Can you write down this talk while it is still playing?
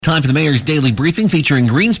time for the Mayor's Daily Briefing featuring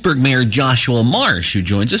Greensburg Mayor Joshua Marsh, who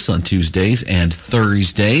joins us on Tuesdays and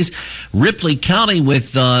Thursdays. Ripley County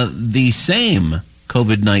with the same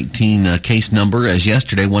COVID-19 case number as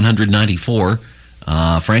yesterday, 194.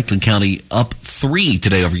 Franklin County up 3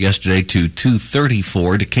 today over yesterday to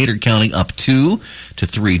 234. Decatur County up 2 to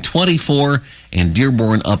 324. And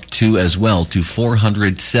Dearborn up 2 as well to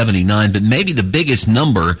 479. But maybe the biggest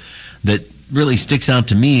number that really sticks out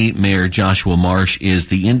to me, Mayor Joshua Marsh, is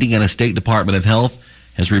the Indiana State Department of Health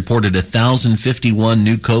has reported 1,051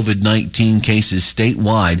 new COVID-19 cases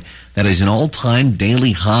statewide. That is an all-time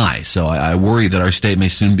daily high. So I worry that our state may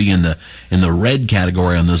soon be in the red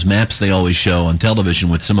category on those maps they always show on television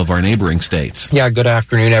with some of our neighboring states. Yeah, good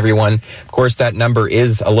afternoon, everyone. Of course, that number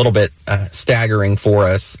is a little bit staggering for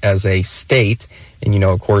us as a state. And,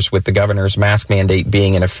 of course, with the governor's mask mandate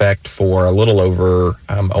being in effect for a little over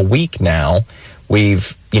a week now,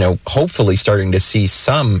 we've, hopefully starting to see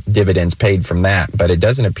some dividends paid from that, but it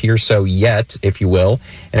doesn't appear so yet, if you will.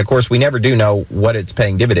 And of course, we never do know what it's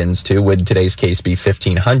paying dividends to. Would today's case be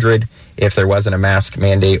 1,500 if there wasn't a mask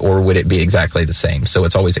mandate, or would it be exactly the same? So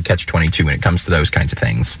it's always a catch-22 when it comes to those kinds of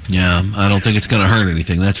things. Yeah, I don't think it's going to hurt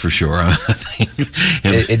anything, that's for sure.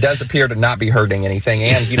 It does appear to not be hurting anything.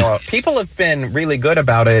 And, people have been really good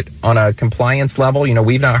about it on a compliance level.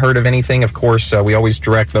 We've not heard of anything. Of course, we always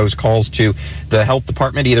direct those calls to the health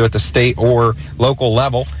department, either at the state or local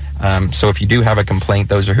level. So if you do have a complaint,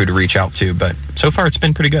 those are who to reach out to. But so far, it's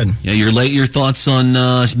been pretty good. Yeah, your thoughts on,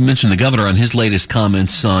 you mentioned the governor on his latest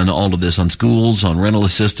comments on all of this, on schools, on rental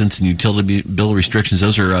assistance and utility bill restrictions.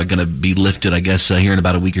 Those are going to be lifted, I guess, here in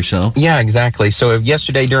about a week or so. Yeah, exactly. So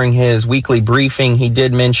yesterday during his weekly briefing, he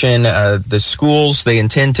did mention the schools. They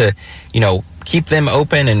intend to, keep them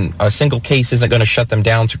open, and a single case isn't going to shut them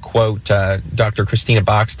down, to quote Dr. Christina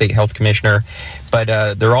Bach, State Health Commissioner.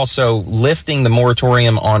 But they're also lifting the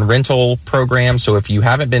moratorium on rental programs. So if you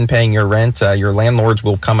haven't been paying your rent, your landlords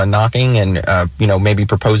will come knocking and, maybe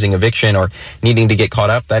proposing eviction or needing to get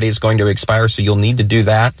caught up. That is going to expire, so you'll need to do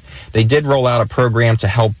that. They did roll out a program to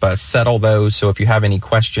help settle those. So if you have any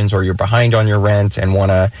questions or you're behind on your rent and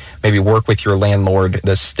want to maybe work with your landlord,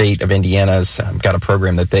 the state of Indiana's got a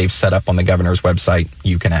program that they've set up on the governor's website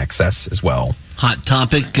you can access as well. Hot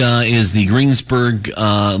topic is the Greensburg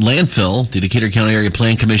landfill. The Decatur County Area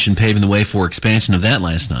Plan Commission paving the way for expansion of that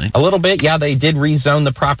last night. A little bit, yeah. They did rezone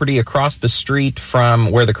the property across the street from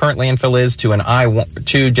where the current landfill is to an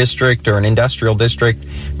I-2 district or an industrial district,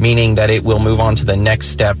 meaning that it will move on to the next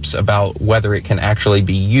steps about whether it can actually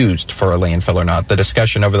be used for a landfill or not. The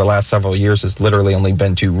discussion over the last several years has literally only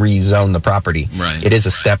been to rezone the property. Right. It is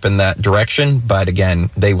a step in that direction, but again,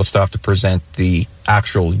 they will still have to present the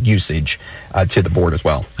actual usage to the board as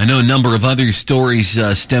well. I know a number of other stories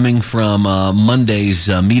stemming from Monday's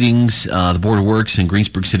meetings, the Board of Works and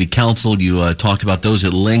Greensburg City Council. You talked about those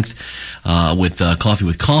at length with Coffee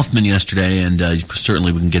with Kaufman yesterday, and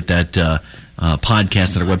certainly we can get that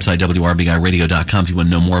podcast at our website, WRBIRadio.com, if you want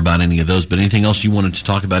to know more about any of those. But anything else you wanted to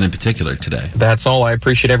talk about in particular today? That's all. I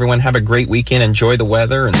appreciate everyone. Have a great weekend. Enjoy the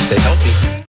weather and stay healthy.